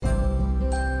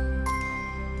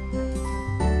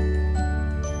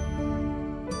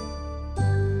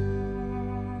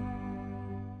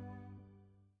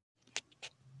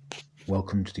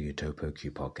Welcome to the Utopo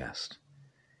Q podcast.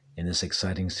 In this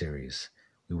exciting series,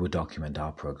 we will document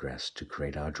our progress to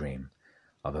create our dream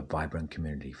of a vibrant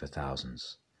community for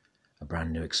thousands, a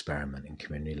brand new experiment in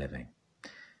community living.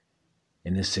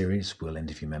 In this series, we'll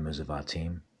interview members of our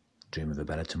team, dream of a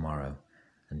better tomorrow,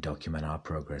 and document our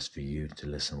progress for you to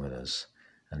listen with us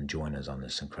and join us on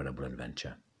this incredible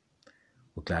adventure.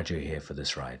 We're glad you're here for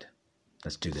this ride.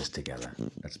 Let's do this together.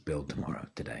 Let's build tomorrow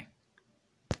today.